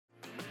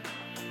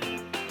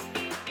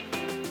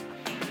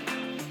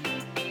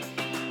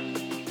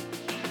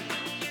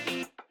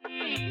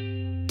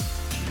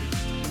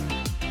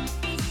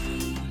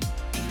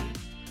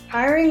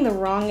Hiring the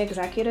wrong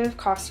executive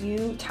costs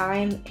you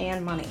time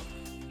and money.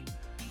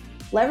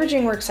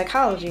 Leveraging work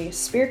psychology,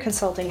 Spirit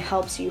Consulting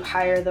helps you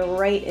hire the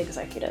right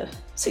executive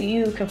so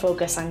you can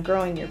focus on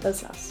growing your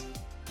business.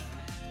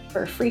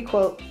 For a free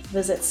quote,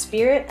 visit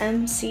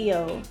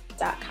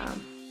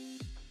spiritmco.com.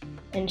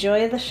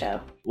 Enjoy the show.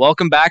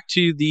 Welcome back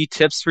to the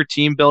Tips for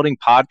Team Building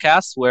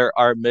podcast, where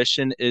our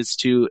mission is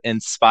to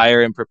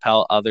inspire and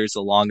propel others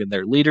along in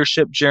their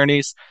leadership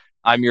journeys.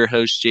 I'm your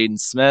host, Jaden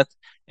Smith,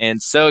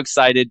 and so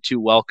excited to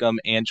welcome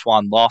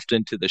Antwan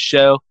Lofton to the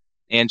show.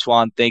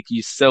 Antwan, thank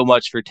you so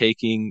much for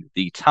taking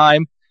the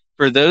time.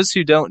 For those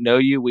who don't know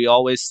you, we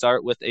always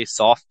start with a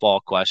softball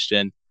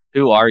question.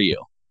 Who are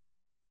you?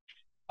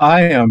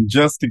 I am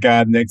just the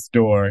guy next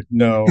door.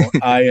 No,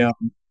 I am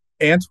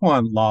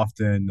Antwan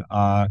Lofton,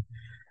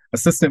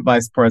 Assistant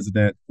Vice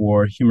President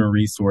for Human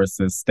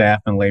Resources,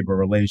 Staff, and Labor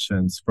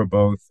Relations for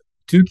both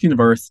Duke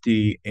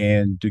University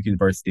and Duke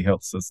University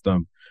Health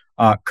System.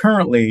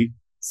 Currently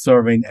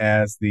serving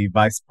as the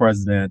Vice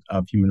President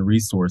of Human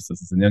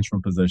Resources. It's an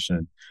interim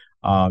position,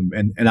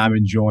 and I'm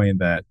enjoying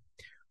that.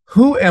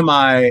 Who am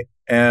I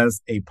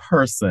as a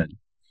person?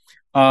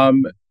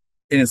 And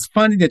it's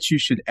funny that you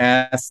should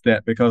ask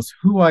that because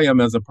who I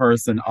am as a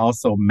person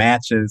also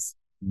matches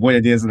what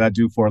it is that I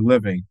do for a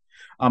living.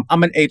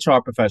 I'm an HR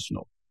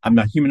professional. I'm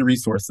not human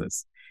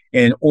resources.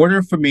 In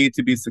order for me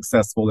to be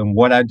successful in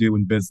what I do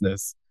in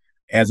business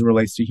as it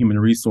relates to human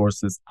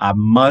resources, I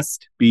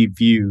must be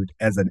viewed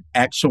as an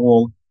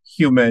actual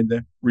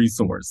human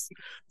resource.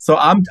 So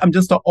I'm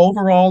just an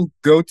overall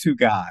go-to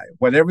guy.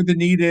 Whatever the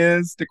need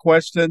is, the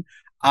question,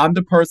 I'm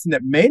the person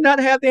that may not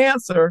have the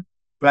answer,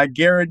 but I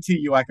guarantee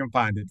you I can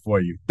find it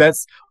for you.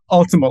 That's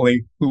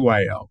ultimately who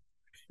I am.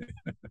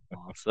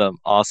 Awesome.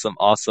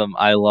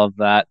 I love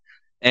that.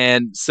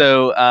 And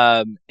so,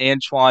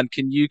 Antwan,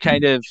 can you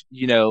kind of,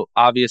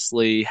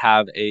 obviously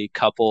have a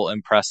couple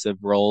impressive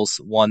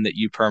roles, one that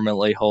you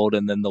permanently hold,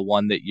 and then the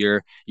one that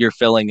you're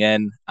filling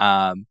in.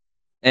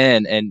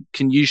 And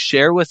can you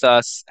share with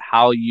us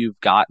how you've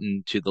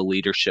gotten to the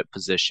leadership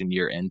position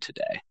you're in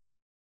today?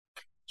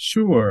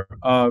 Sure.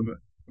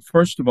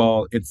 First of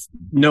all, it's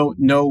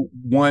no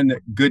one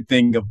good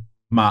thing of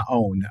my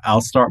own.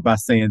 I'll start by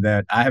saying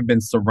that I have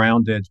been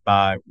surrounded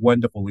by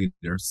wonderful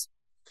leaders.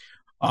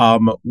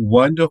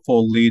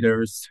 Wonderful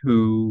leaders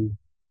who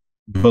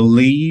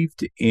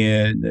believed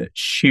in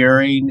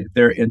sharing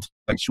their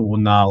intellectual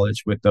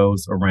knowledge with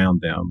those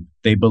around them.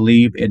 They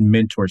believe in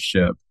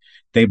mentorship.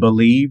 They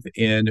believe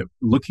in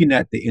looking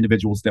at the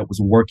individuals that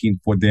was working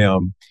for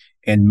them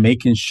and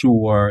making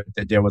sure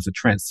that there was a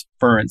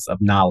transference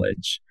of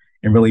knowledge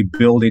and really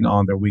building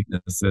on their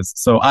weaknesses.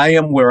 So I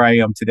am where I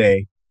am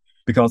today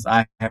because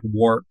I have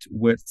worked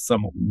with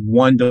some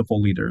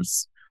wonderful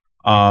leaders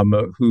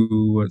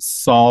who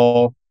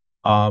saw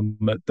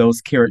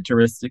those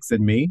characteristics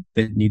in me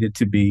that needed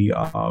to be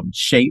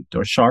shaped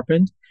or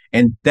sharpened.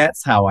 And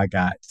that's how I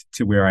got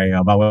to where I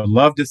am. I would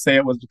love to say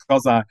it was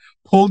because I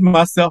pulled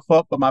myself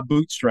up by my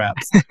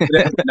bootstraps, but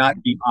that would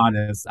not be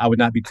honest. I would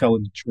not be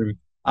telling the truth.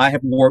 I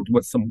have worked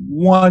with some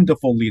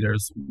wonderful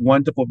leaders,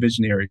 wonderful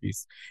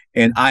visionaries,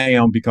 and I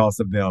am because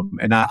of them.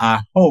 And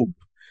I hope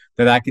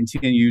that I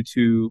continue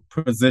to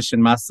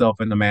position myself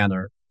in a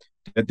manner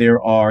that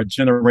there are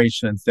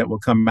generations that will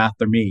come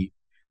after me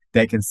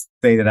that can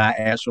say that I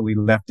actually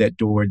left that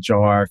door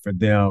ajar for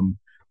them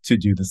to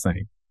do the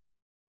same.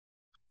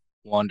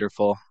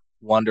 Wonderful.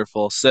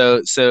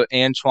 So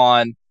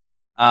Antwan,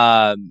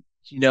 I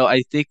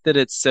think that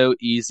it's so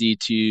easy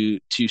to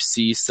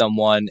see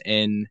someone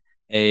in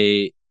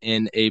a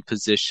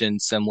position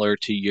similar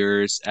to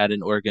yours at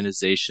an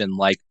organization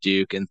like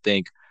Duke and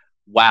think,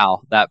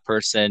 wow, that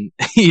person,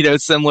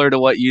 similar to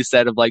what you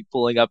said of like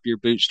pulling up your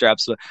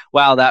bootstraps, but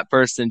wow, that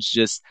person's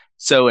just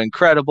so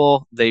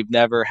incredible. They've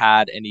never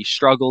had any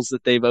struggles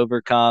that they've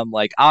overcome.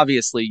 Like,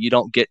 obviously you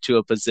don't get to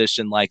a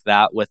position like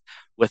that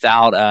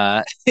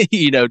without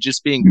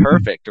just being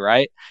perfect,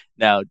 right?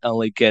 No,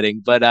 only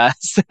kidding. But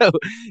so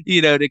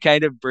to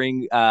kind of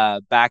bring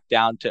back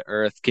down to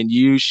earth, can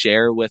you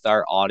share with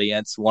our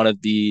audience one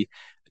of the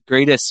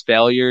greatest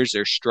failures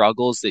or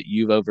struggles that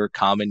you've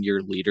overcome in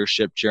your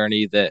leadership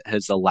journey that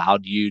has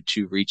allowed you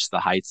to reach the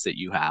heights that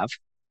you have?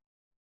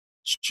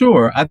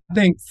 Sure. I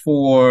think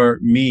for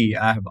me,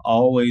 I have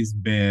always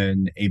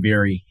been a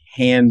very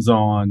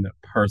hands-on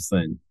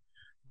person.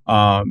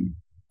 A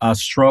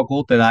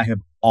struggle that I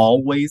have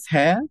always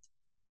had.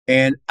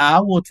 And I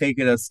will take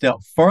it a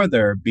step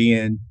further,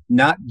 being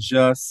not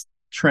just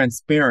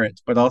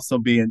transparent, but also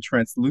being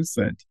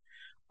translucent.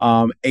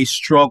 A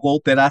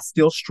struggle that I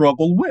still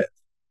struggle with.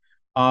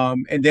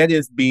 And that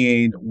is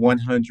being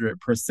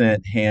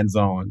 100%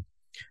 hands-on.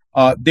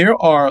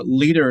 There are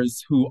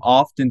leaders who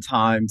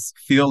oftentimes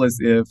feel as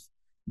if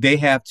they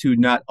have to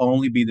not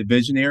only be the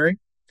visionary,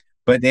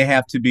 but they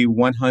have to be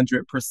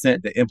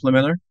 100% the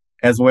implementer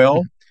as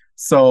well.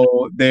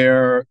 So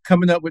they're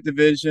coming up with the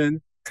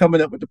vision,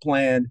 coming up with the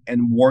plan,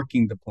 and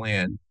working the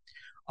plan.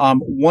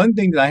 One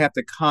thing that I have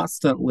to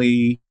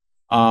constantly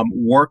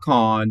work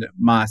on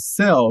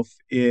myself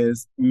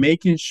is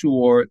making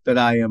sure that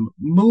I am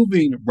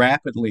moving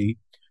rapidly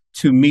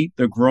to meet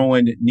the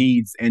growing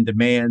needs and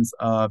demands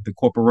of the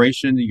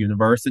corporation, the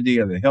university,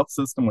 or the health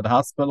system, or the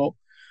hospital.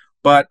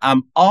 But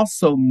I'm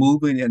also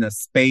moving in a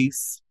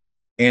space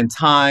and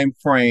time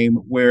frame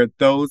where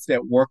those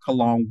that work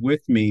along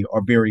with me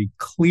are very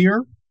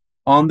clear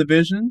on the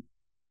vision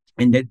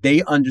and that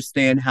they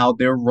understand how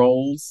their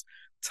roles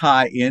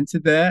tie into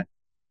that,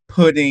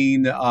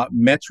 putting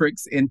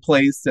metrics in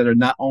place that are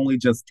not only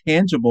just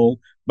tangible,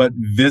 but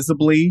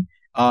visibly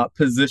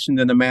positioned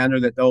in a manner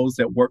that those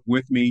that work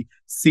with me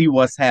see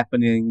what's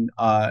happening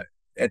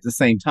at the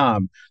same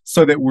time,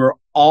 so that we're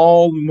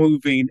all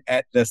moving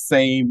at the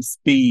same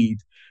speed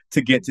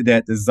to get to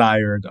that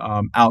desired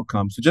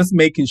outcome. So just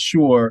making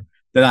sure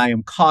that I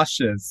am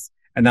cautious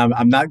and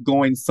I'm not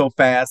going so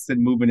fast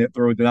and moving it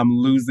through that I'm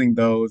losing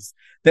those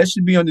that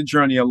should be on the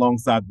journey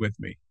alongside with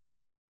me.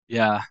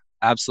 Yeah,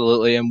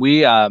 absolutely. And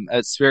we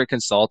at Spirit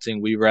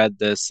Consulting, we read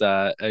this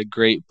a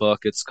great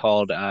book. It's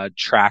called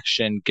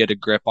Traction: Get a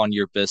Grip on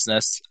Your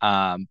Business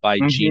by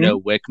Mm-hmm. Gino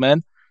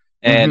Wickman,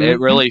 and it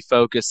Mm-hmm. really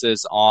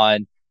focuses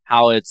on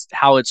how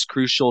it's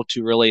crucial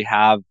to really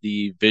have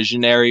the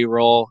visionary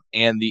role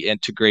and the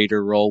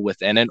integrator role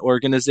within an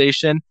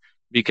organization.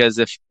 Because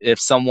if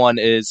someone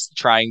is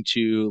trying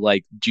to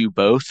like do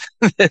both,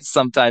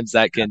 sometimes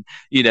that can,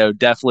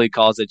 definitely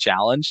cause a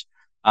challenge.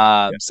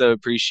 Yeah. So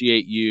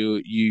appreciate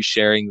you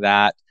sharing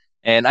that.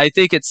 And I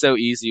think it's so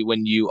easy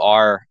when you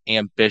are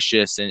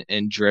ambitious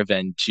and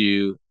driven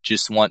to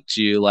just want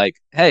to like,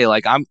 hey,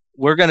 like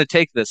we're gonna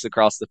take this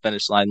across the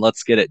finish line.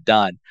 Let's get it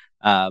done.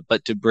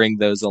 But to bring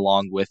those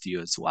along with you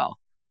as well.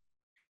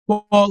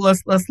 Well,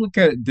 let's look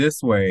at it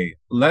this way.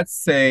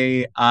 Let's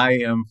say I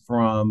am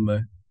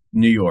from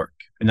New York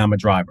and I'm a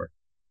driver,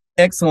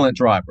 excellent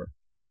driver.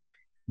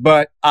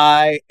 But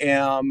I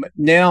am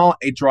now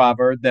a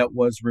driver that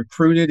was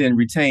recruited and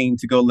retained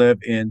to go live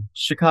in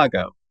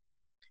Chicago.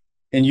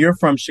 And you're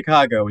from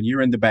Chicago and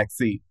you're in the back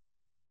seat.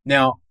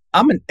 Now,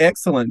 I'm an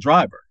excellent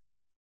driver,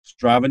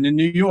 driving in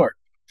New York,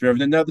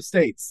 driven in other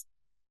states.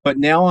 But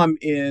now I'm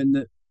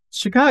in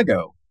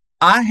Chicago.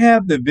 I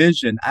have the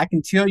vision. I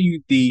can tell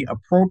you the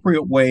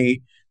appropriate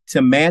way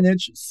to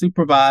manage,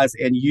 supervise,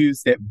 and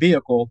use that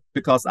vehicle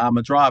because I'm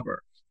a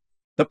driver.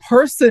 The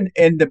person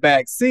in the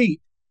back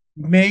seat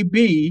may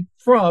be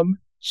from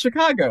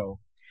Chicago.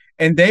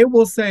 And they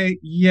will say,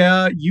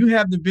 yeah, you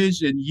have the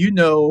vision. You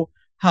know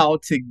how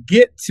to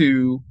get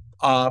to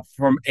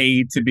from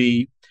A to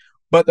B.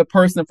 But the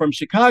person from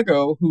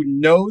Chicago who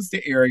knows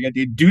the area,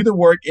 they do the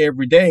work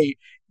every day,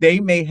 they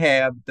may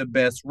have the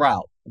best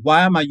route.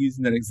 Why am I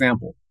using that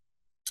example?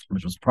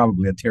 Which was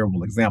probably a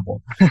terrible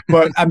example.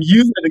 But I'm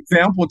using an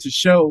example to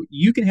show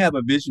you can have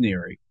a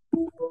visionary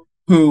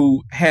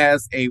who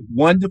has a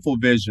wonderful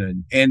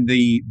vision, and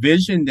the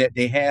vision that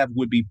they have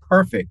would be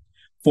perfect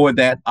for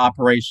that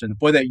operation,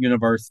 for that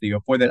university,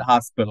 or for that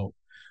hospital.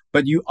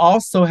 But you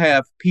also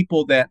have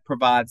people that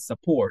provide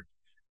support,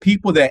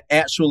 people that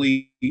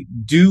actually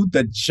do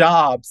the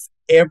jobs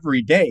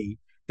every day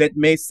that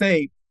may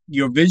say,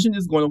 your vision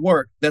is going to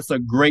work. That's a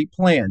great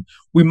plan.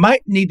 We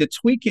might need to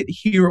tweak it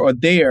here or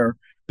there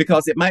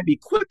because it might be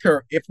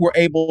quicker if we're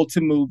able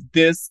to move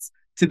this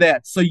to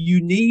that. So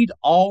you need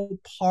all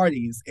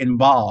parties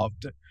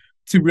involved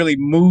to really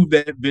move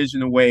that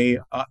vision away,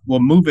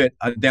 move it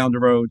down the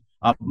road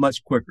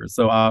much quicker.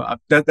 So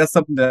that's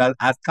something that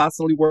I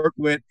constantly work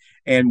with.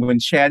 And when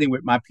chatting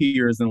with my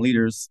peers and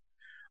leaders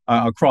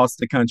across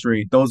the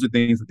country, those are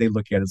things that they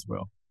look at as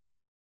well.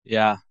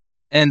 Yeah.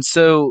 And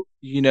so,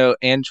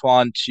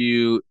 Antoine,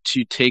 to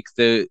take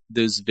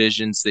those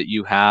visions that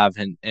you have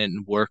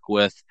and work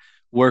with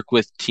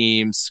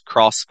teams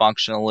cross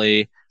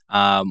functionally,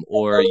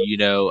 or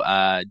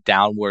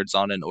downwards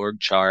on an org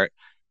chart,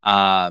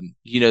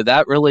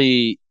 that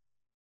really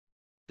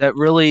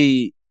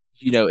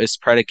is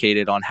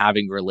predicated on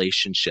having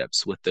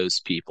relationships with those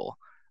people.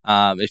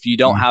 If you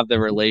don't have the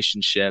Mhm.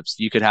 relationships,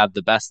 you could have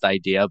the best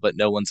idea, but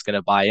no one's going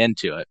to buy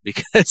into it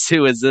because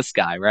who is this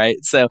guy, right?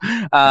 So,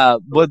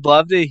 would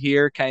love to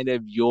hear kind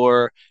of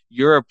your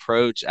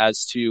approach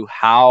as to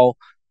how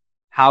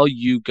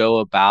you go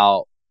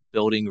about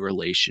building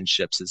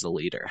relationships as a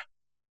leader.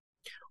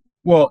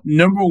 Well,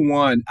 number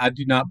one, I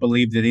do not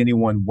believe that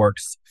anyone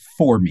works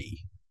for me.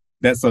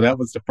 That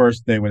was the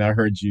first thing when I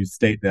heard you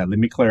state that. Let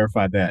me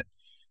clarify that.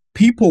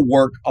 People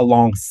work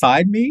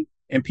alongside me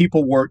and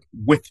people work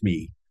with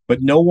me,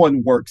 but no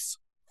one works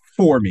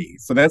for me.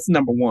 So that's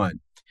number one.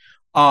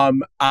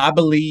 I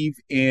believe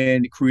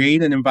in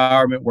creating an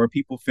environment where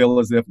people feel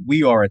as if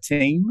we are a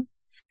team.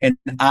 And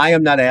I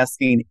am not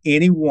asking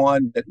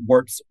anyone that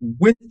works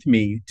with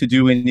me to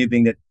do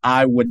anything that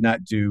I would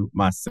not do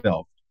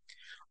myself.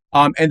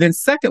 And then,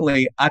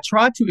 secondly, I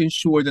try to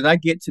ensure that I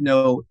get to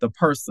know the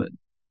person,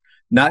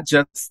 not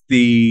just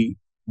the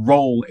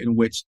role in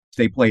which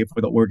they play for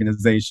the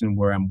organization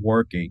where I'm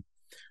working.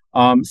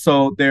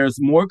 So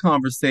there's more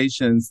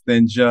conversations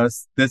than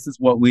just this is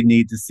what we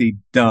need to see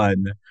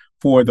done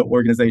for the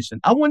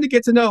organization. I want to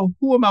get to know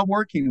who am I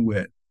working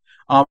with?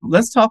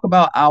 Let's talk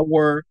about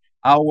our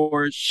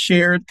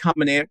shared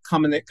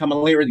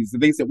commonalities, the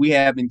things that we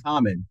have in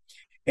common,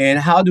 and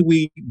how do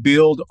we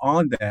build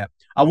on that.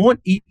 I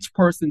want each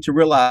person to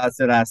realize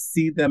that I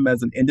see them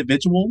as an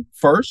individual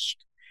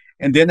first,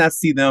 and then I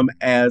see them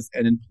as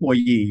an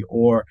employee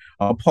or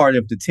a part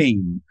of the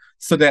team,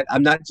 so that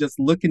I'm not just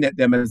looking at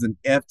them as an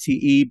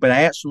FTE, but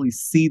I actually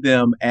see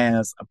them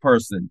as a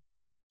person.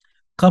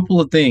 Couple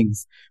of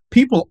things.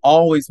 People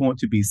always want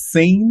to be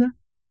seen,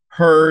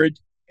 heard,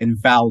 and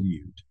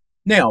valued.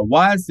 Now,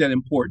 why is that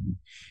important?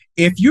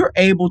 If you're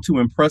able to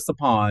impress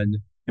upon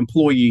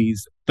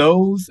employees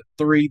those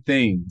three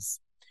things,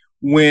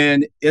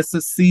 when it's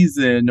a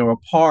season or a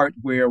part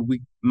where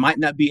we might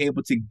not be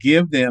able to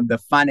give them the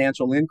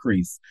financial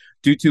increase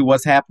due to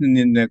what's happening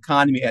in the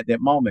economy at that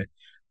moment,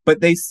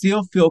 but they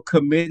still feel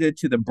committed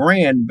to the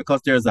brand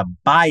because there's a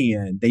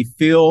buy-in. They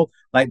feel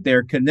like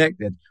they're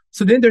connected.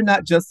 So then they're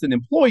not just an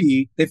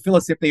employee, they feel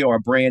as if they are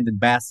a brand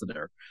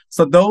ambassador.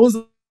 So those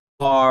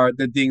are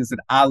the things that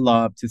I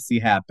love to see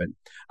happen.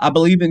 I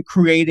believe in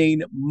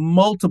creating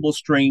multiple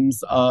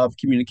streams of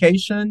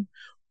communication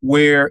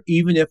where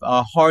even if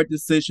a hard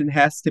decision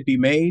has to be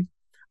made,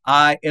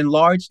 I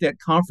enlarge that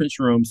conference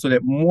room so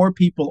that more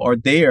people are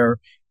there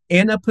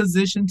in a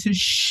position to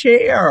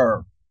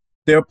share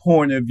their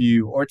point of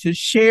view or to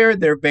share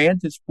their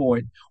vantage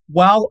point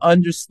while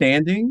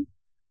understanding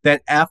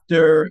that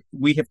after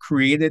we have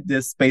created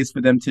this space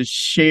for them to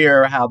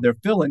share how they're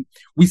feeling,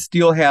 we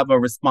still have a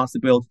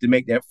responsibility to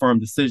make that firm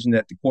decision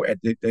at the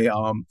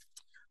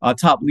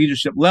top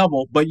leadership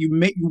level. But you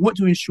want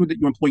to ensure that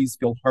your employees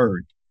feel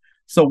heard.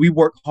 So we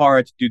work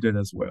hard to do that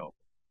as well.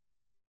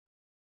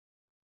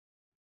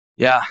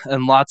 Yeah,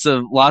 and lots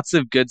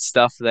of good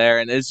stuff there.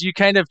 And as you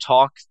kind of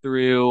talk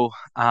through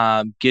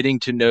getting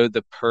to know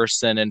the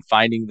person and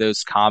finding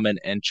those common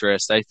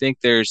interests, I think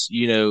there's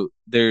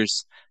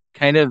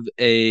kind of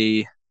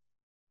a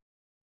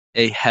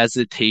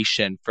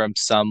hesitation from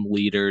some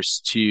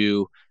leaders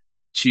to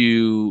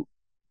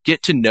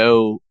get to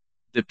know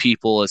the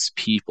people as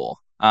people,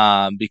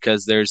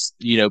 because there's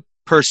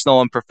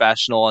personal and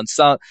professional, and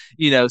some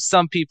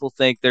people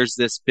think there's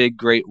this big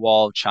great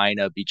wall of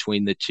China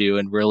between the two,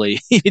 and really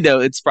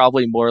it's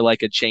probably more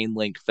like a chain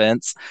link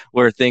fence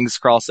where things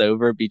cross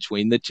over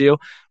between the two.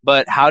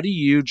 But how do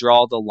you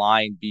draw the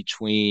line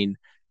between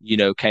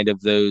kind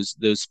of those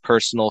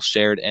personal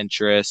shared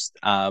interests,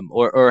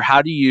 or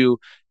how do you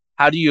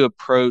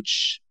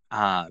approach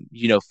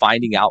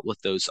finding out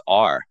what those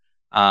are,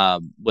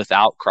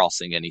 without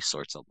crossing any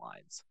sorts of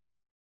lines?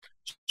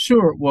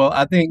 Sure. Well,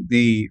 I think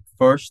the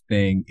first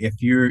thing,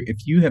 if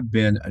you have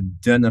been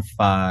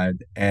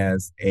identified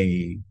as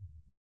a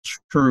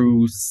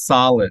true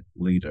solid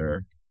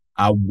leader,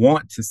 I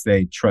want to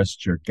say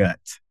trust your gut.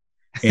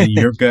 And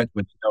your gut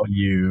would tell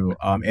you,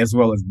 as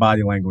well as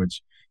body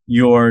language,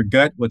 your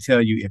gut will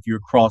tell you if you're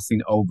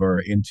crossing over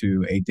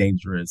into a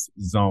dangerous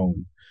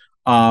zone.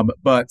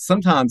 But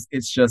sometimes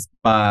it's just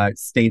by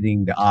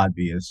stating the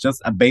obvious,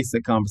 just a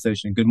basic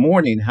conversation. Good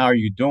morning. How are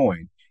you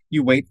doing?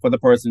 You wait for the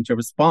person to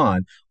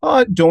respond.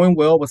 Doing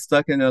well, was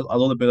stuck in a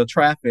little bit of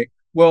traffic.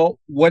 Well,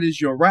 what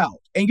is your route?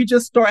 And you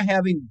just start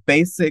having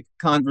basic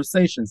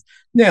conversations.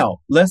 Now,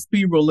 let's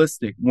be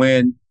realistic.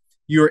 When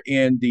you're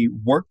in the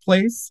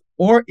workplace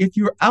or if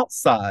you're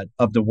outside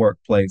of the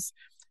workplace,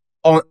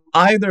 on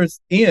either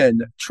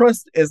end,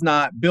 trust is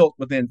not built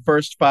within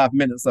first 5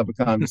 minutes of a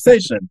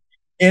conversation.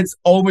 It's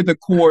over the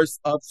course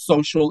of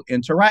social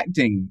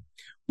interacting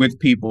with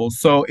people.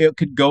 So it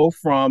could go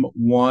from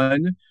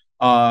one,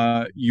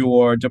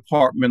 your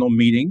departmental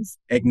meetings,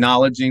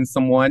 acknowledging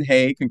someone,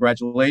 hey,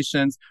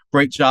 congratulations,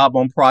 great job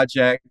on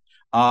project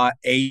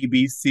A,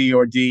 B, C,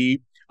 or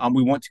D.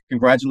 We want to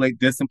congratulate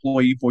this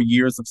employee for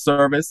years of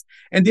service.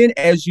 And then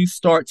as you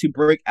start to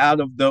break out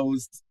of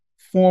those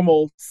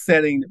formal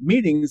setting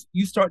meetings,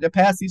 you start to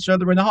pass each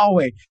other in the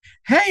hallway.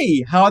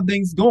 Hey, how are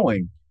things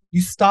going?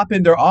 You stop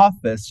in their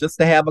office just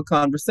to have a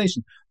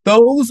conversation.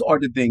 Those are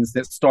the things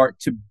that start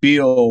to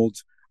build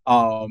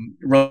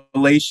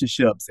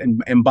relationships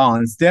and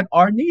bonds that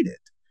are needed.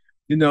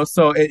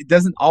 So it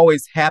doesn't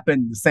always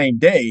happen the same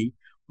day,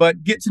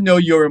 but get to know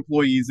your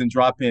employees and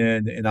drop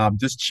in and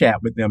just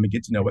chat with them and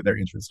get to know what their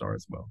interests are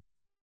as well.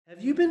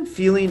 Have you been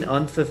feeling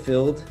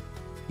unfulfilled?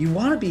 You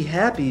want to be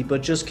happy,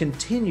 but just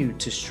continue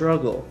to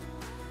struggle.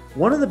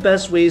 One of the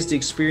best ways to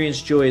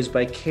experience joy is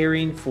by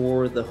caring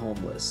for the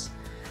homeless.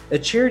 A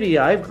charity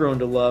I've grown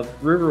to love,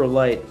 River of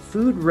Light,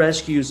 food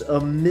rescues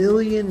 1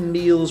 million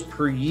meals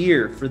per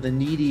year for the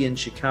needy in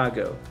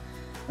Chicago.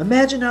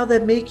 Imagine how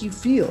that make you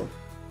feel,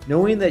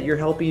 knowing that you're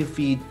helping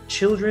feed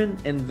children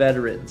and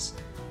veterans.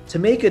 To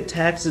make a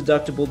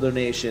tax-deductible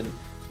donation,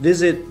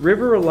 visit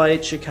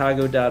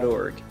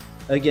riveroflightchicago.org.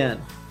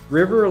 Again,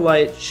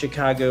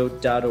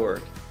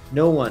 riveroflightchicago.org.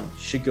 No one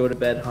should go to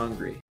bed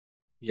hungry.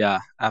 Yeah,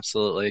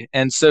 absolutely.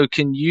 And so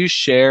can you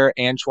share,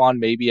 Antwan,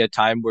 maybe a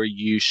time where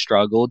you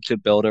struggled to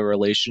build a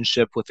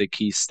relationship with a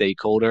key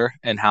stakeholder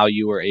and how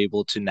you were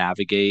able to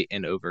navigate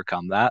and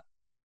overcome that?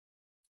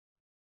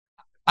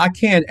 I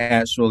can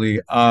actually.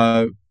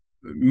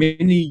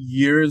 many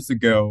years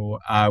ago,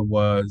 I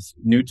was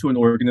new to an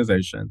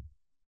organization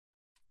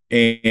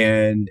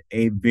and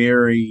a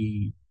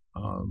very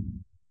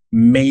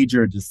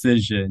major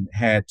decision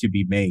had to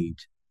be made.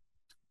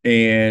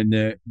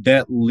 And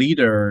that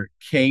leader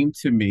came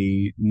to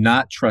me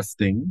not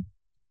trusting,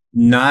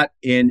 not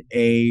in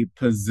a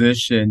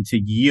position to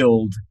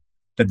yield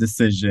the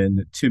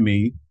decision to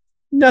me,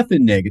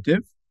 nothing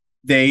negative.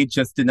 They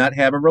just did not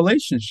have a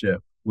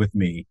relationship with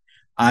me.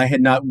 I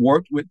had not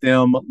worked with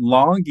them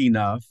long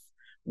enough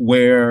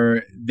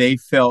where they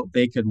felt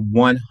they could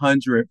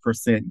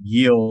 100%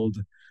 yield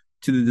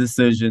to the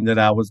decision that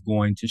I was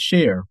going to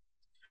share.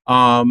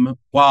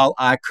 While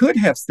I could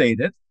have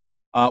stated,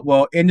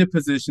 well, in the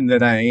position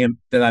that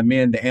I'm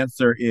in, the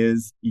answer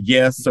is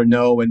yes or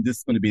no, and this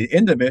is going to be the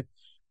end of it.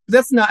 But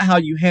that's not how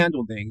you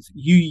handle things.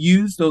 You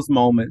use those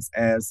moments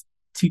as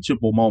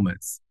teachable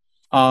moments.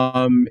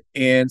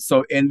 And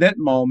so in that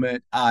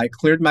moment, I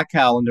cleared my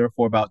calendar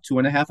for about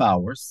 2.5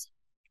 hours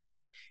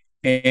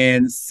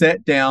and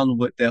sat down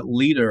with that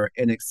leader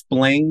and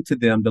explained to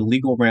them the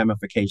legal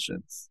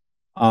ramifications.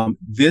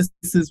 This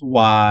is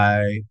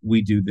why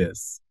we do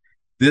this.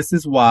 This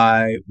is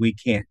why we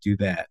can't do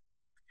that.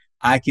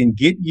 I can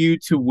get you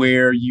to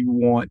where you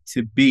want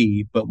to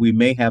be, but we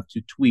may have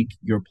to tweak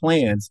your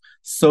plans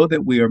so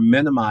that we are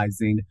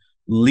minimizing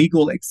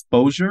legal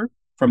exposure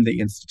from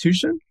the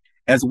institution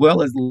as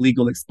well as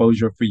legal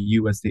exposure for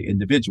you as the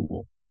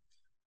individual.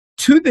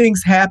 Two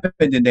things happened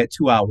in that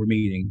 2 hour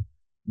meeting.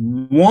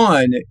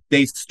 One,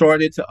 they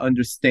started to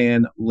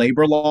understand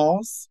labor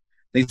laws.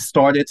 They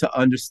started to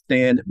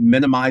understand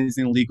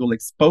minimizing legal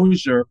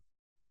exposure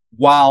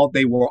while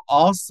they were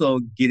also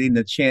getting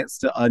the chance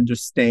to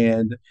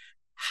understand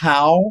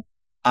how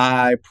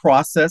I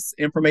process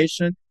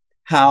information,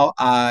 how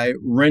I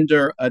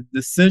render a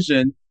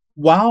decision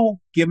while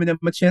giving them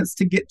a chance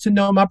to get to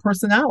know my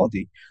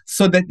personality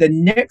so that the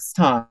next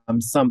time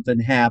something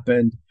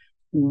happened,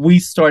 we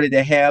started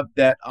to have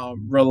that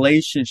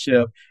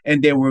relationship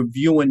and they were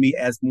viewing me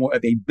as more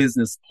of a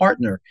business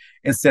partner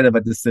instead of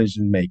a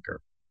decision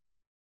maker.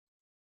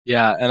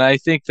 Yeah, and I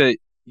think that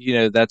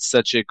that's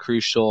such a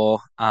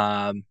crucial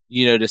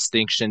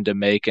distinction to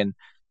make, and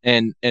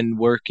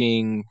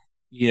working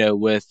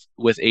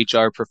with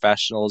HR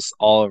professionals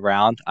all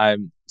around.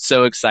 I'm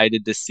so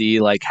excited to see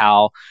like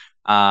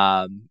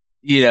um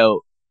you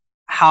know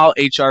how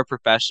HR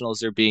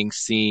professionals are being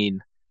seen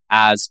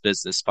as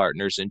business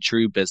partners and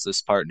true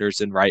business partners,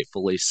 and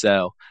rightfully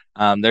so.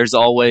 There's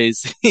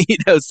always,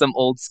 some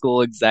old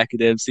school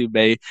executives who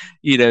may,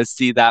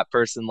 see that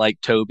person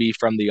like Toby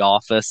from The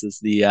Office as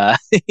the,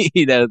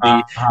 the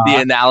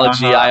Uh-huh,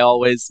 analogy uh-huh. I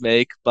always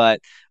make.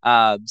 But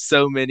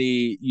so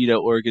many,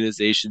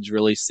 organizations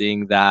really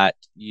seeing that,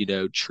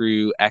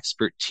 true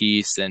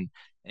expertise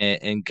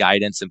and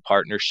guidance and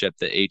partnership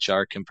that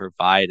HR can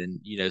provide.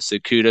 And, so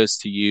kudos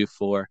to you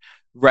for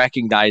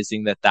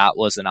recognizing that that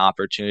was an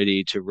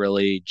opportunity to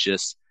really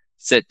just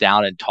sit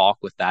down and talk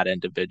with that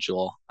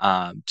individual,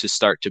 to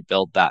start to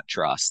build that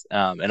trust.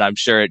 And I'm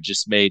sure it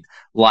just made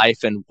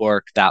life and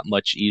work that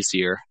much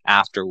easier Yeah,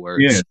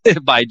 afterwards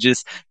by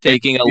just it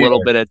taking a little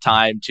did. bit of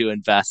time to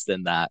invest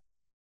in that.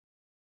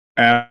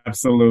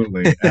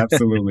 Absolutely.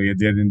 Absolutely. It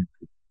didn't.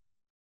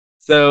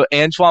 So,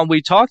 Antoine,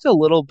 we talked a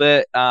little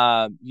bit,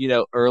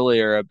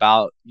 earlier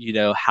about,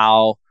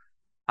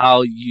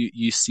 how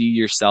you see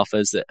yourself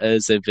as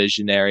a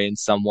visionary and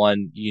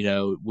someone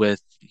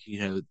with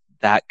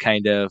that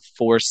kind of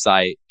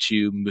foresight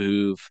to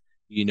move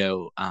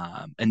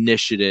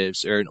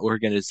initiatives or an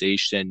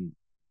organization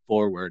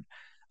forward,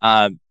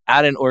 at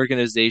an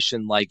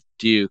organization like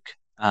Duke,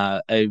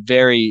 a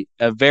very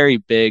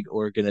big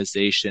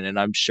organization, and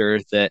I'm sure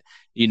that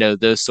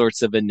those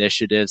sorts of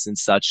initiatives and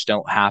such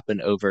don't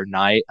happen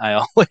overnight. I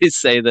always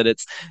say that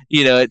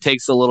it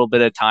takes a little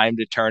bit of time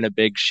to turn a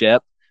big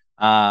ship.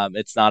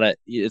 It's not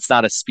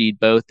a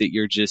speedboat that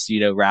you're just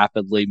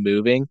rapidly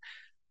moving.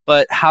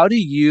 But how do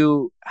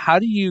you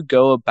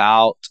go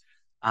about,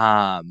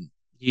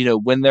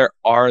 when there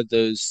are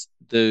those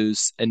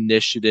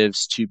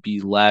initiatives to be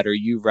led, or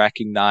you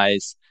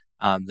recognize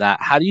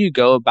that, how do you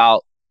go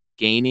about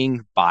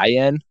gaining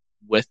buy-in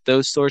with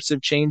those sorts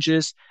of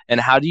changes, and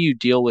how do you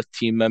deal with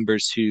team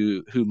members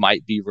who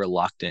might be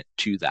reluctant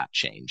to that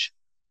change?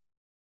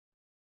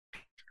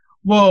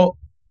 Well,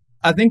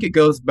 I think it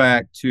goes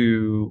back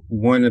to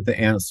one of the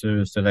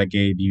answers that I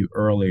gave you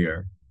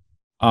earlier.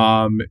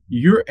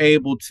 You're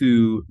able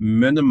to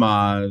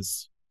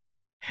minimize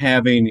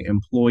having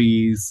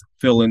employees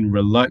feeling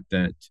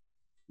reluctant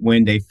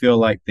when they feel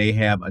like they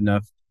have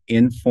enough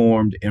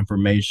informed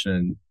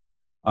information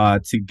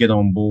to get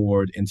on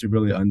board and to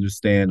really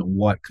understand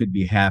what could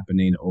be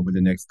happening over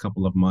the next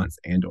couple of months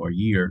and or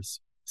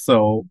years.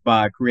 So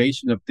by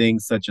creation of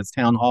things such as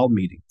town hall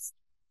meetings,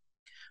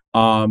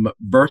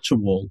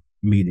 virtual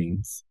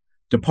meetings,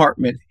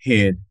 department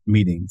head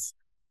meetings,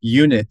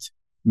 unit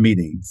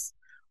meetings,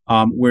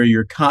 where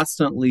you're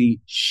constantly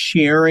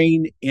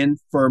sharing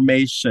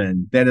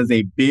information. That is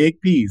a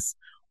big piece.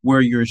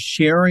 where you're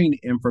sharing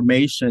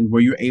information,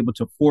 where you're able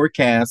to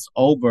forecast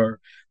over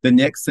the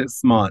next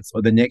 6 months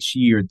or the next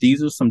year.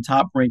 These are some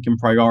top ranking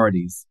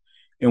priorities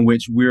in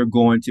which we're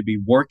going to be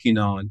working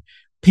on.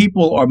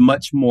 People are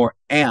much more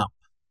amped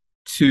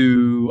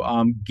to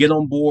get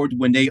on board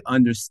when they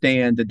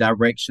understand the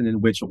direction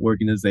in which an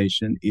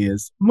organization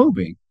is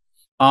moving.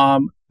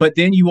 But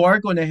then you are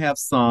going to have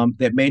some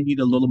that may need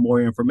a little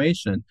more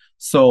information.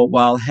 So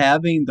while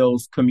having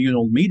those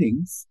communal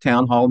meetings,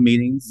 town hall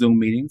meetings, Zoom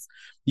meetings,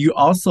 you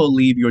also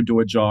leave your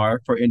door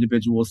ajar for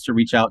individuals to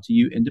reach out to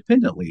you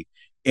independently.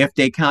 If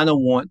they kind of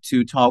want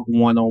to talk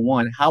one on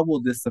one, how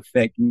will this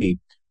affect me?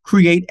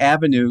 Create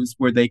avenues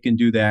where they can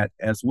do that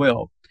as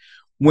well.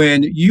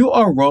 When you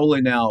are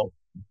rolling out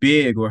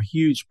big or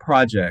huge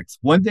projects,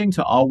 one thing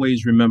to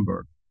always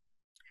remember,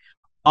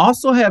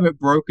 also have it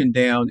broken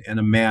down in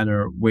a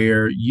manner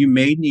where you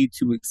may need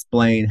to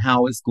explain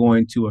how it's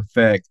going to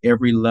affect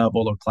every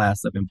level or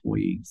class of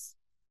employees.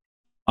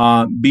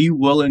 Be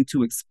willing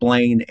to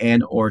explain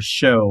and or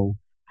show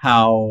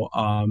how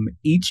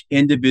each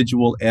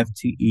individual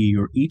FTE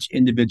or each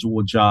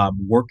individual job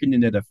working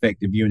in that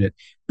effective unit,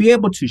 be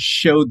able to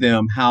show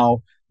them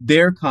how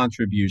their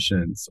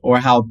contributions or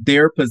how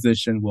their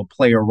position will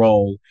play a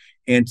role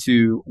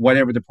into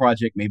whatever the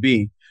project may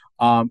be,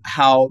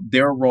 how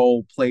their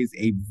role plays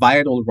a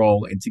vital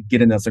role into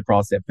getting us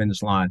across that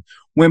finish line.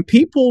 When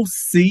people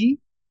see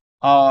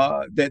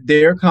that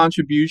their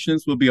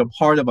contributions will be a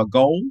part of a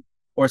goal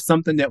or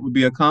something that would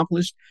be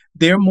accomplished,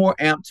 they're more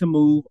apt to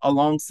move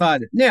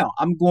alongside it. Now,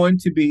 I'm going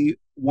to be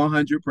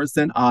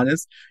 100%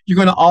 honest. You're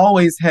going to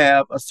always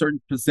have a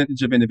certain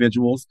percentage of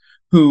individuals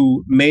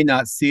who may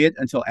not see it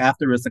until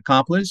after it's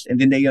accomplished, and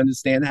then they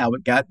understand how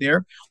it got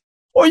there.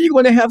 Or you're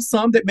going to have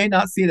some that may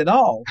not see it at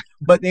all,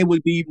 but they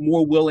would be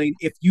more willing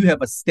if you have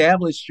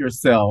established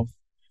yourself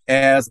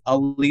as a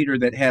leader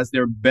that has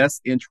their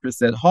best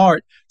interests at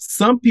heart.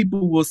 Some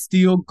people will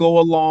still go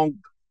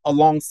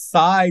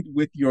alongside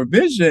with your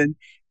vision,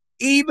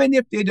 even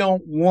if they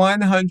don't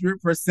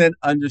 100%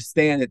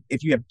 understand it,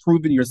 if you have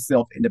proven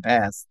yourself in the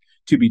past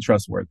to be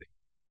trustworthy.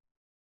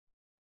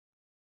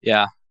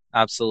 Yeah,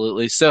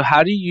 absolutely. So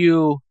how do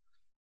you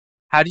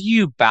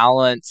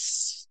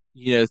balance,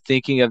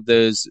 thinking of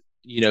those,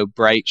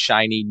 bright,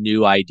 shiny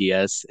new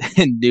ideas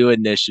and new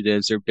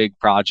initiatives or big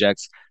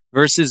projects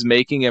versus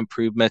making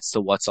improvements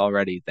to what's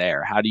already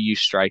there? How do you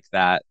strike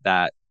that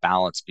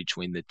balance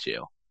between the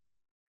two?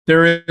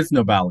 There is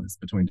no balance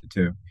between the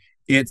two.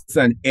 It's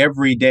an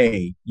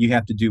everyday you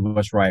have to do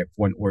what's right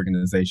for an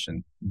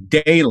organization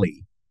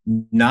daily,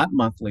 not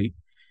monthly,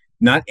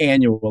 not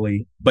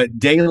annually, but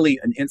daily.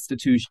 An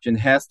institution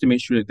has to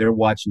make sure that they're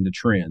watching the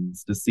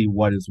trends to see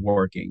what is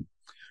working,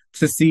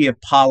 to see if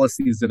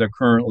policies that are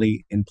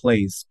currently in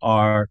place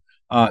are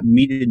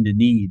meeting the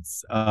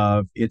needs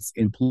of its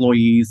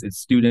employees, its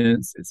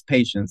students, its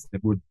patients.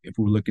 If we're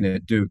looking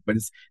at Duke, but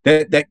it's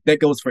that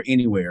goes for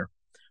anywhere.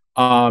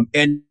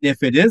 And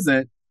if it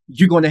isn't,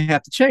 you're going to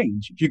have to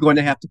change. You're going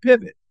to have to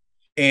pivot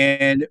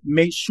and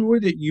make sure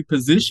that you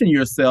position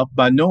yourself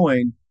by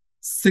knowing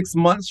 6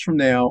 months from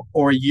now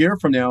or a year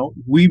from now,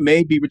 we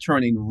may be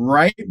returning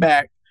right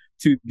back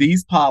to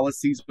these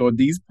policies or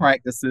these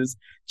practices,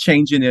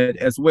 changing it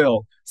as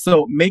well.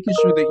 So making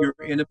sure that you're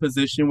in a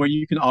position where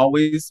you can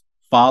always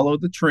follow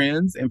the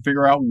trends and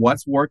figure out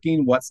what's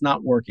working, what's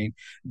not working.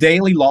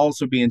 Daily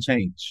laws are being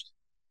changed.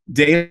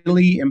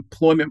 Daily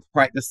employment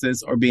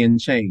practices are being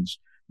changed.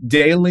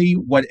 Daily,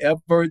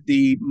 whatever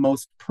the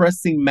most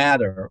pressing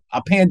matter,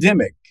 a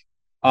pandemic,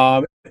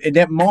 in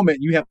that moment,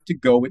 you have to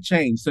go with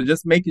change. So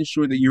just making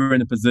sure that you're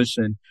in a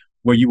position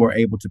where you are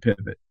able to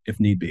pivot if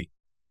need be.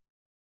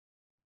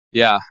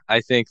 Yeah, I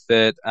think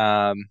that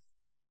I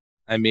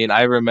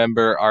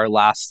remember our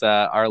last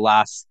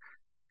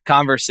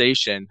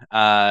conversation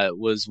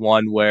was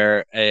one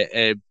where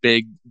a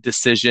big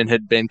decision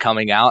had been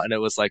coming out, and it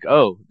was like,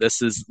 oh,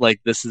 this is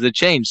a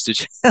change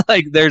to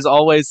like there's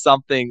always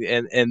something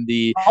in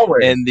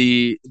Always.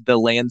 the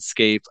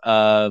landscape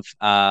of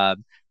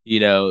you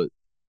know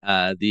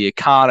the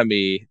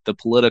economy, the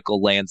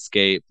political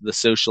landscape, the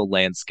social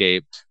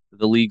landscape,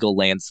 the legal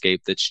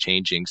landscape that's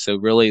changing. So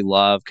really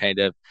love kind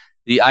of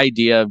the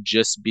idea of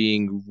just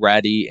being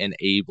ready and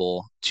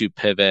able to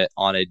pivot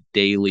on a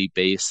daily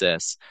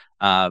basis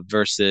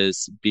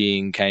versus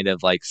being kind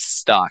of like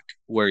stuck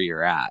where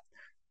you're at.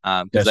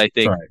 Because I That's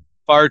think right.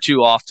 far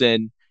too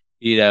often,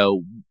 you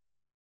know,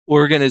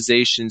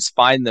 organizations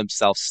find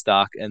themselves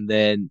stuck, and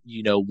then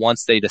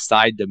once they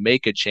decide to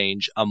make a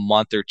change a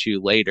month or two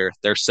later,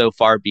 they're so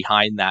far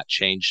behind that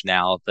change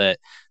now that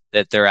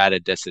they're at a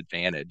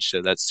disadvantage.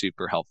 So that's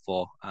super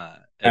helpful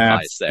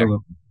advice there.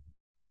 Absolutely.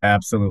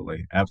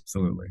 Absolutely.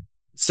 Absolutely.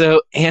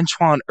 So,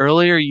 Antwan,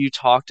 earlier you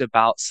talked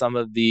about some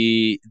of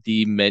the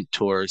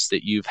mentors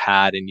that you've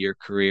had in your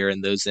career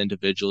and those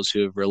individuals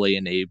who have really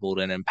enabled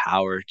and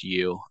empowered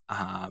you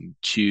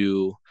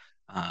to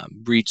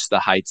reach the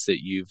heights that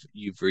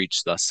you've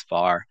reached thus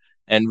far.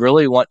 and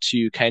really want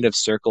to kind of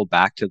circle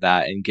back to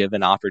that and give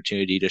an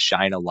opportunity to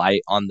shine a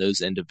light on those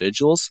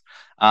individuals,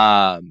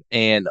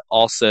 and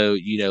also,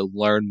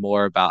 learn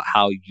more about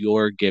how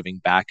you're giving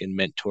back and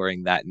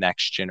mentoring that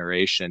next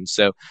generation.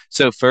 So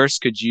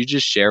first, could you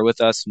just share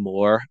with us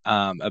more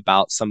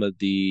about some of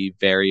the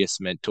various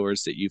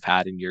mentors that you've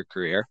had in your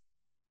career?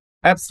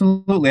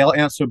 Absolutely. I'll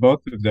answer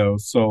both of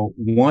those. So,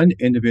 one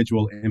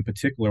individual in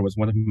particular was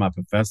one of my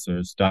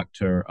professors,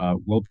 Dr.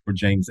 Wilbur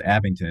James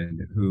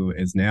Abington, who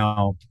is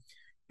now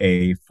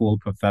a full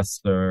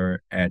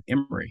professor at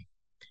Emory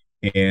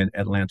in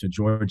Atlanta,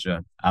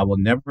 Georgia. I will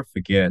never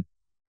forget,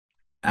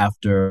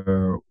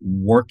 after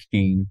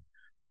working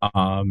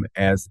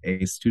as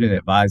a student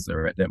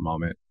advisor at that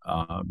moment,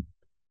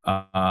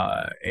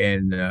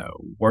 and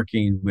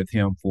working with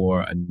him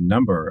for a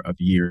number of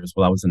years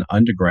while I was an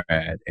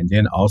undergrad, and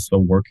then also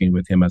working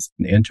with him as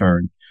an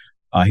intern.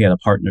 He had a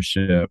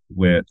partnership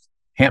with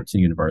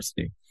Hampton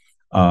University,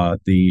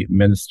 the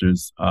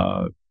ministers'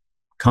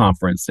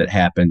 conference that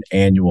happened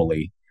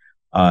annually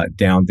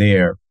down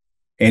there,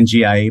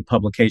 NGIA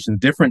publications,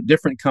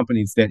 different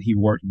companies that he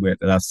worked with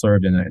that I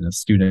served in a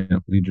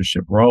student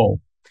leadership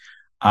role.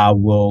 I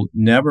will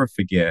never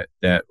forget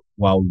that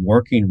while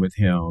working with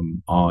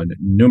him on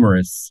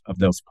numerous of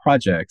those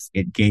projects,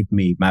 it gave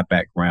me my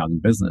background in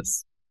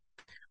business.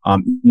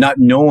 Not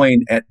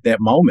knowing at that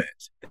moment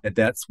that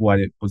that's what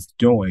it was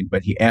doing,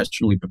 but he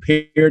actually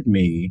prepared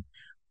me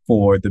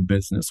for the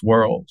business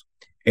world.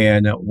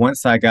 And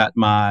once I got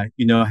my,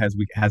 as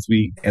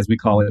we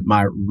call it,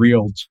 my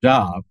real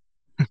job,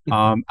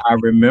 I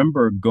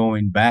remember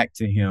going back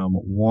to him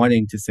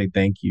wanting to say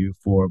thank you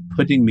for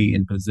putting me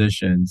in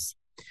positions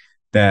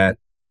that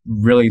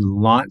really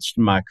launched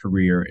my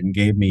career and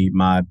gave me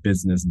my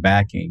business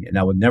backing. And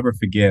I would never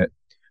forget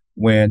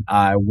when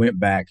I went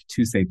back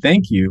to say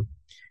thank you,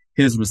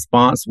 his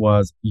response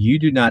was, "You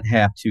do not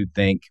have to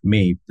thank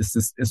me. It's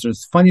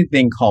this funny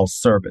thing called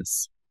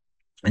service."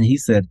 And he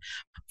said,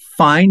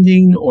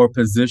 finding or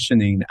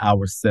positioning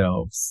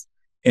ourselves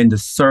in the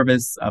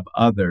service of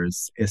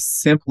others is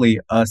simply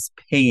us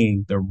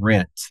paying the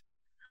rent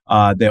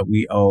that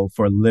we owe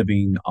for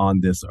living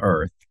on this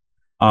earth.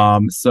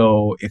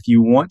 So if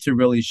you want to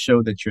really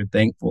show that you're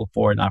thankful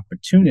for an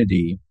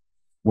opportunity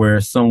where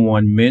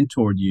someone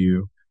mentored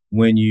you,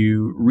 when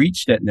you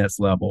reach that next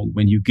level,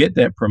 when you get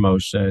that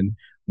promotion,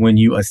 when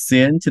you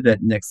ascend to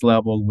that next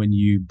level, when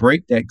you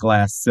break that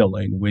glass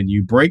ceiling, when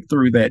you break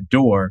through that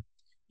door,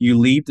 you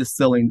leave the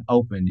ceiling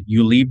open,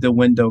 you leave the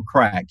window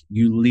cracked,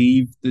 you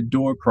leave the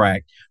door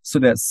cracked so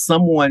that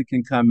someone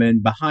can come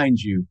in behind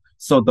you.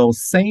 So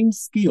those same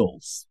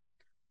skills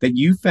that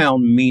you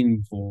found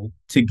meaningful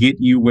to get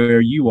you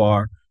where you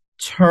are,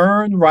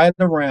 turn right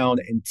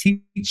around and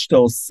teach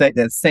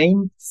that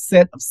same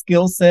set of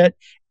skill set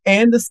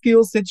and the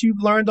skills that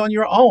you've learned on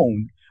your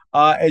own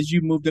as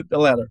you moved up the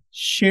ladder.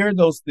 Share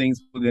those things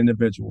with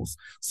individuals.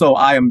 So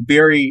I am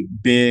very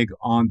big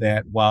on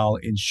that, while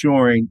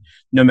ensuring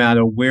no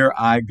matter where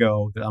I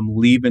go, that I'm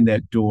leaving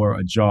that door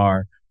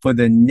ajar for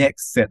the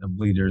next set of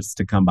leaders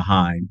to come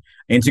behind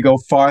and to go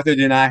farther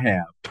than I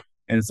have.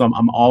 And so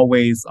I'm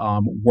always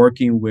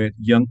working with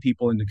young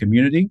people in the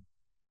community.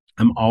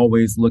 I'm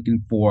always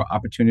looking for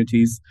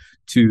opportunities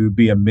to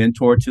be a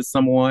mentor to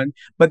someone,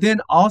 but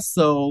then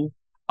also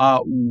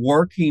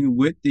working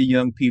with the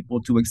young people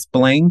to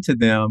explain to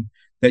them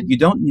that you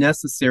don't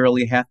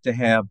necessarily have to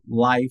have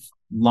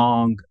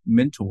lifelong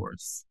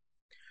mentors.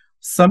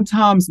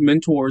 Sometimes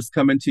mentors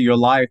come into your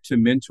life to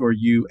mentor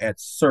you at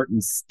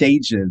certain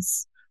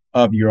stages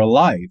of your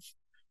life.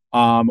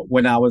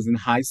 When I was in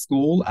high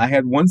school, I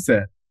had one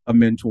set of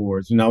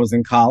mentors. When I was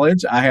in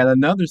college, I had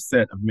another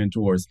set of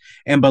mentors.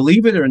 And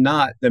believe it or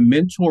not, the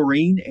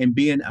mentoring and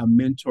being a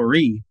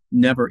mentoree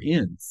never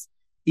ends.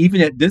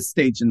 Even at this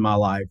stage in my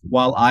life,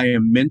 while I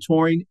am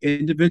mentoring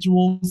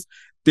individuals,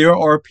 there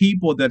are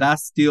people that I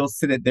still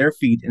sit at their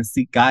feet and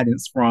seek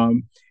guidance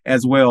from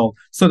as well.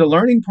 So the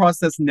learning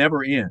process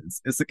never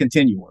ends. It's a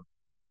continuum.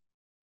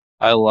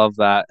 I love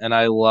that, and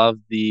I love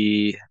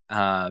the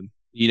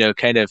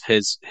kind of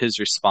his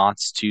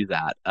response to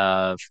that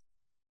of,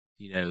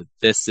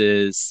 this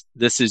is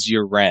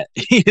your rent.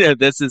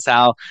 This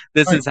Right.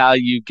 is how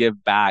you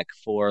give back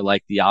for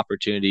like the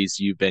opportunities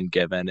you've been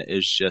given,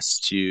 is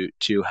just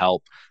to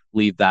help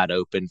leave that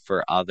open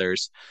for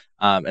others.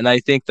 And I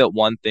think that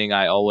one thing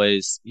I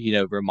always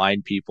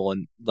remind people,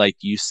 and like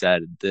you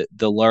said,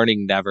 the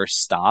learning never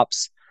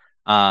stops.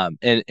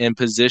 And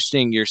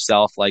positioning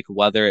yourself, like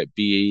whether it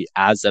be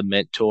as a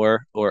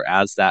mentor or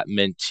as that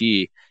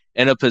mentee,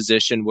 in a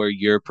position where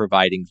you're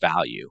providing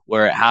value,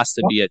 where it has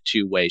to be a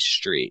two-way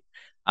street.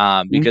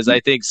 Because Mhm. I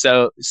think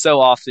so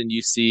often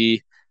you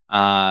see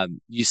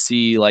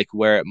like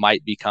where it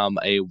might become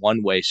a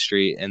one-way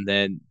street, and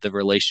then the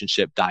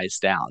relationship dies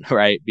down,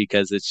 right?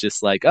 Because it's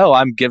just like, oh,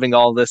 I'm giving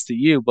all this to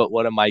you, but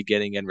what am I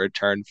getting in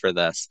return for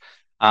this?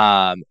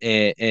 And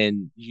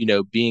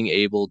being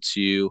able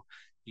to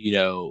you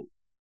know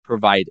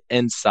provide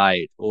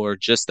insight or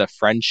just a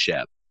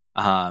friendship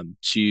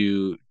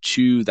to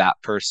that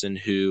person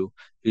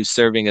who's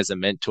serving as a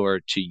mentor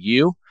to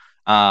you,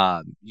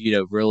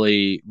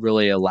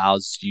 really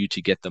allows you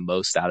to get the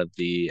most out of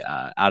the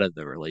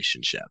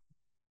relationship.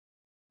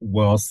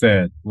 Well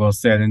said. Well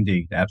said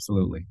indeed.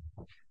 Absolutely.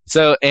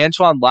 So,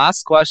 Antoine,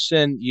 last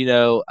question,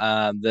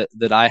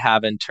 that I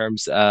have in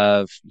terms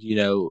of,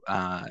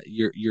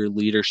 your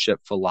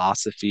leadership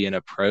philosophy and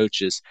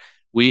approach is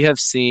we have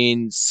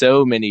seen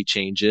so many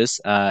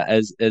changes,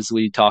 as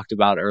we talked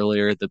about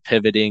earlier, the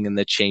pivoting and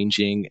the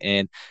changing.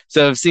 And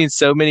so I've seen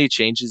so many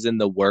changes in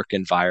the work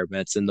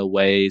environments and the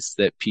ways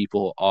that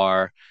people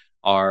are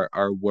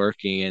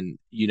working, and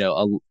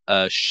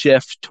a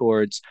shift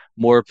towards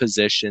more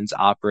positions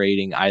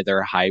operating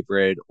either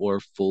hybrid or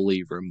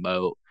fully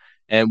remote,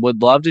 and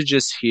would love to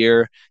just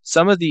hear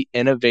some of the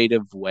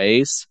innovative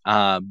ways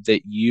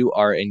that you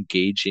are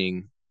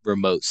engaging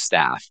remote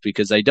staff,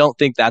 because I don't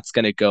think that's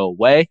going to go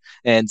away,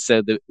 and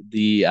so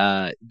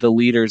the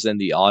leaders in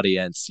the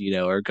audience,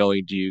 are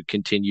going to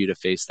continue to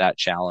face that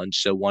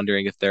challenge. So,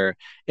 wondering if there are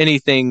any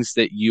things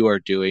that you are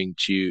doing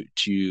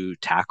to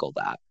tackle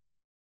that.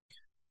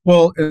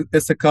 Well,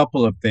 it's a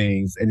couple of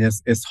things, and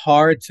it's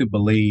hard to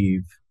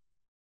believe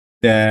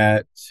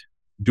that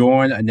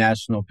during a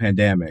national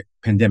pandemic,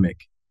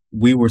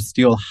 we were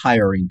still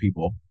hiring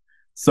people.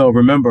 So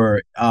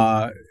remember,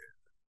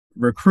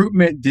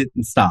 recruitment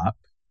didn't stop,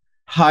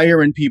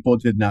 hiring people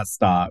did not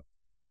stop.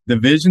 The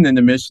vision and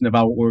the mission of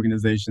our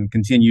organization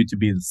continued to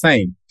be the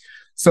same.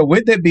 So,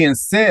 with that being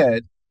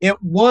said,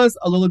 it was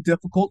a little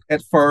difficult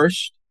at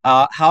first.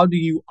 How do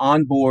you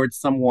onboard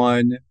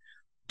someone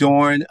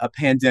during a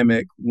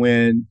pandemic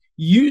when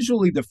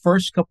usually the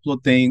first couple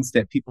of things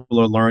that people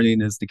are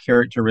learning is the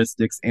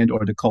characteristics and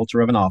or the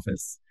culture of an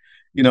office?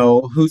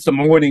 Who's the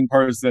morning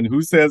person?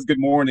 Who says good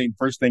morning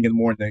first thing in the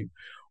morning?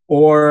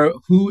 Or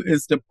who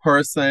is the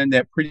person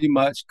that pretty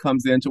much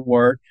comes into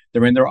work,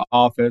 they're in their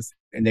office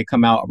and they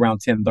come out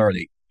around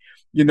 10:30?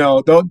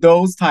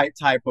 Those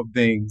type of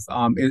things.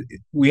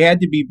 We had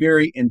to be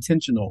very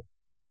intentional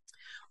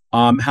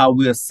how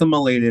we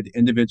assimilated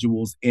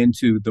individuals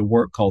into the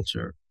work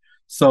culture.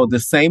 So the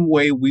same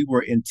way we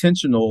were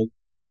intentional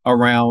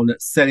around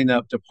setting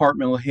up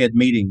departmental head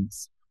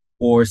meetings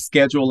or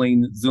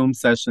scheduling Zoom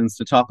sessions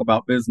to talk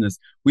about business,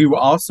 we were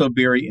also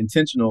very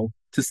intentional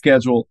to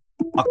schedule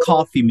a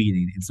coffee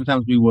meeting. And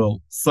sometimes we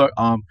will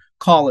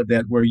call it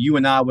that, where you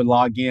and I would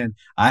log in.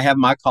 I have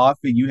my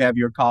coffee, you have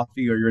your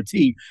coffee or your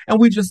tea, and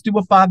we just do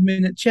a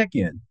 5-minute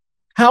check-in.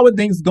 How are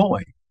things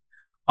going?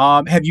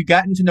 Have you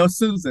gotten to know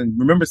Susan?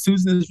 Remember,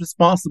 Susan is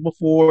responsible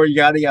for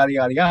yada, yada,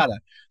 yada, yada.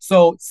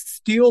 So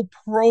still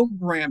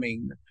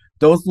programming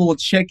those little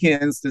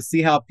check-ins to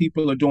see how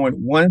people are doing.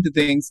 One of the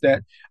things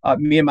that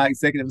me and my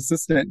executive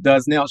assistant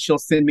does now, she'll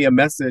send me a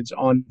message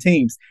on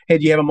Teams. Hey,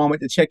 do you have a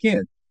moment to check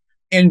in?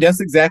 And that's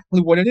exactly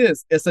what it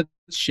is. It's a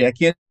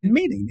check-in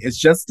meeting. It's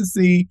just to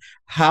see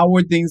how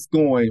are things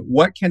going?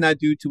 What can I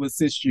do to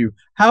assist you?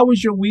 How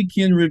was your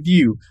weekend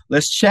review?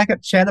 Let's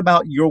chat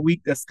about your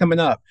week that's coming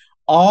up.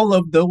 All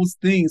of those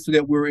things so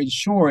that we're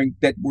ensuring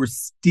that we're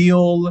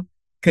still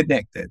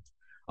connected.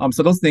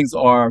 So those things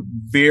are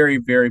very,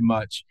 very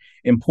much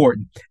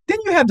important. Then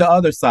you have the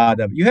other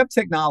side of it. You have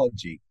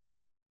technology.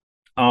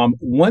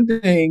 One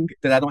thing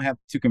that I don't have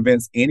to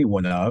convince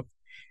anyone of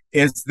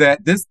is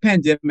that this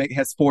pandemic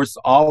has forced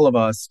all of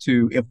us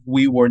to, if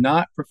we were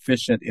not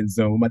proficient in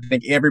Zoom, I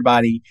think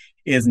everybody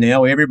is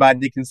now.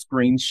 Everybody can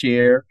screen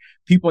share.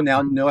 People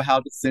now know how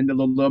to send the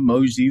little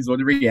emojis or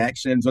the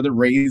reactions or to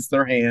raise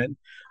their hand.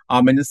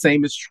 And the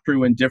same is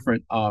true in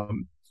different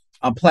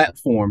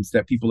platforms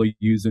that people are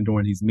using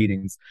during these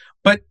meetings.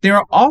 But there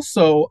are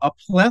also a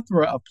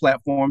plethora of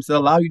platforms that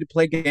allow you to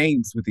play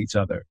games with each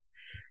other.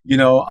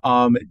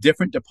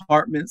 Different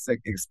departments,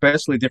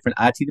 especially different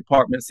IT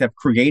departments, have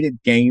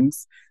created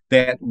games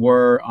that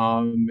were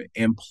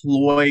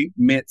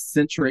employment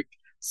centric.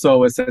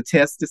 So it's a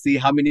test to see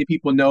how many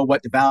people know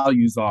what the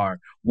values are.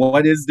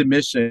 What is the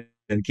mission?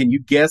 And can you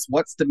guess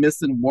what's the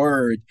missing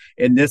word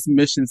in this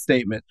mission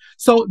statement?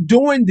 So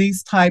doing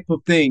these type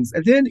of things,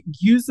 and then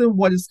using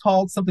what is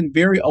called something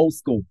very old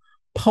school,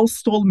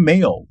 postal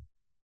mail.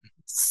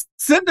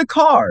 Send a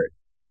card.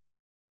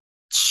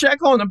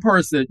 Check on a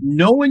person,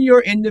 know when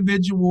your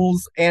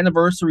individual's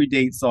anniversary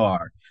dates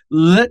are.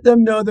 Let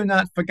them know they're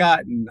not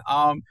forgotten.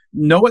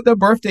 Know what their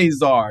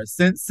birthdays are.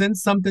 Send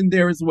something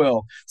there as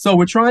well. So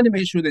we're trying to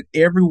make sure that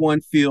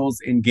everyone feels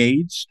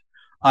engaged.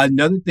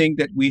 Another thing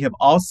that we have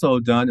also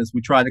done is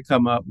we try to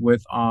come up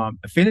with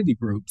affinity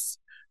groups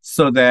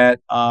so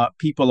that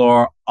people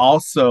are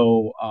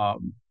also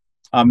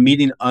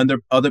meeting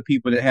other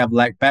people that have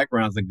Black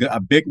backgrounds.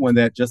 A big one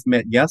that just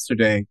met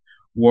yesterday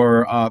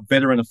were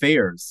veteran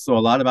affairs. So a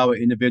lot of our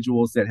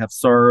individuals that have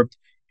served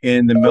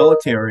in the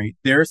military,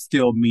 they're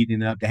still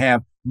meeting up to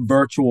have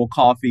virtual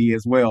coffee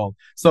as well.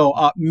 So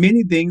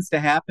many things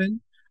to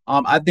happen.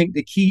 I think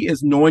the key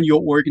is knowing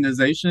your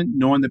organization,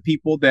 knowing the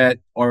people that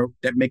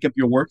make up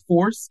your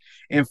workforce,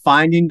 and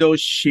finding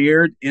those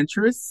shared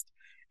interests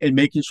and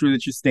making sure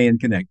that you're staying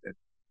connected.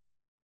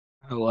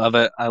 I love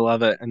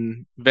it,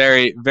 and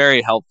very,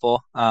 very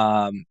helpful.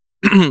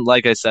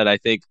 Like I said, I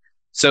think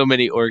so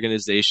many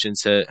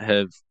organizations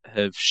have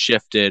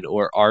shifted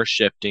or are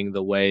shifting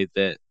the way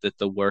that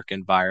the work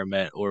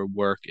environment or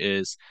work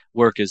is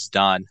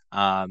done.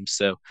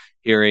 So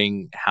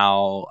hearing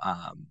how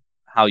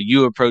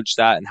you approach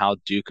that and how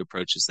Duke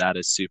approaches that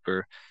is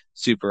super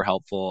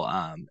helpful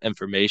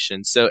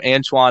information. So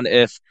Antwan,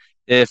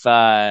 if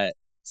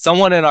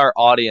someone in our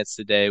audience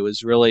today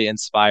was really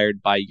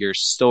inspired by your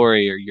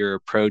story or your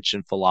approach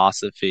and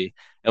philosophy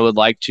and would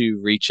like to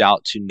reach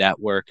out to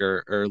network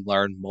or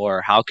learn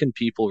more, how can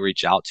people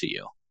reach out to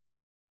you?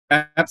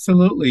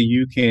 Absolutely.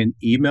 You can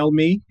email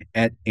me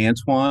at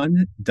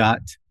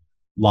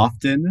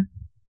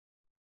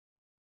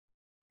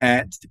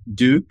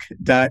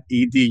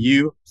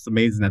antwan.lofton@duke.edu. It's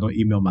amazing I don't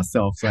email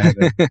myself, so I had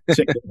to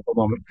check it for a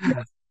moment.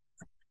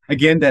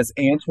 Again, that's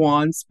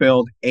Antwan,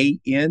 spelled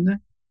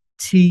ANTWAN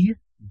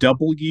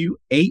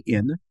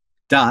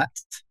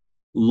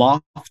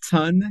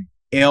Lofton,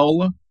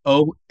 LOFTON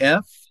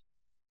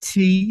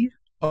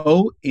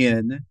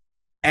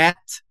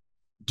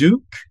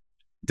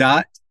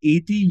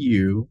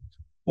 @duke.edu,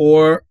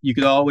 or you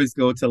could always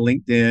go to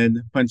LinkedIn,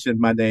 punch in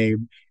my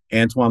name,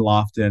 Antwan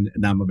Lofton,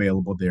 and I'm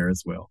available there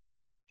as well.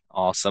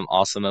 Awesome.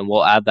 And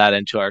we'll add that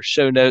into our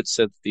show notes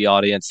so that the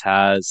audience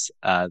has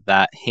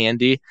that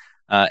handy.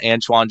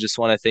 Antwan, just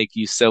want to thank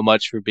you so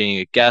much for being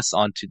a guest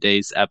on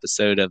today's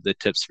episode of the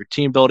Tips for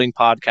Team Building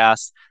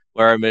podcast,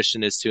 where our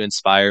mission is to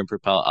inspire and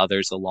propel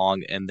others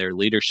along in their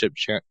leadership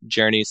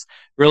journeys.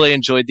 Really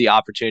enjoyed the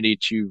opportunity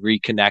to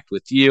reconnect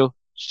with you,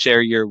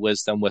 share your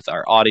wisdom with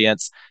our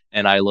audience,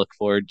 and I look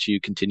forward to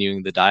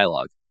continuing the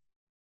dialogue.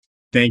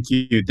 Thank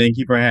you. Thank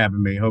you for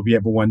having me. Hope you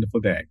have a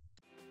wonderful day.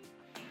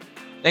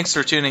 Thanks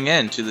for tuning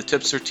in to the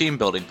Tips for Team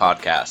Building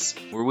podcast,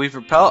 where we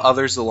propel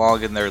others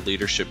along in their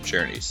leadership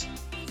journeys.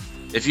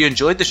 If you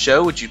enjoyed the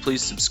show, would you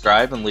please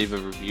subscribe and leave a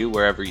review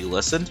wherever you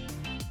listened?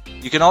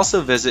 You can also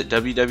visit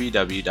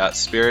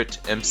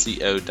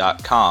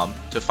www.spiritmco.com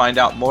to find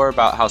out more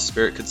about how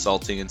Spirit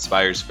Consulting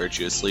inspires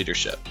virtuous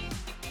leadership.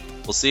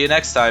 We'll see you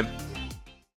next time.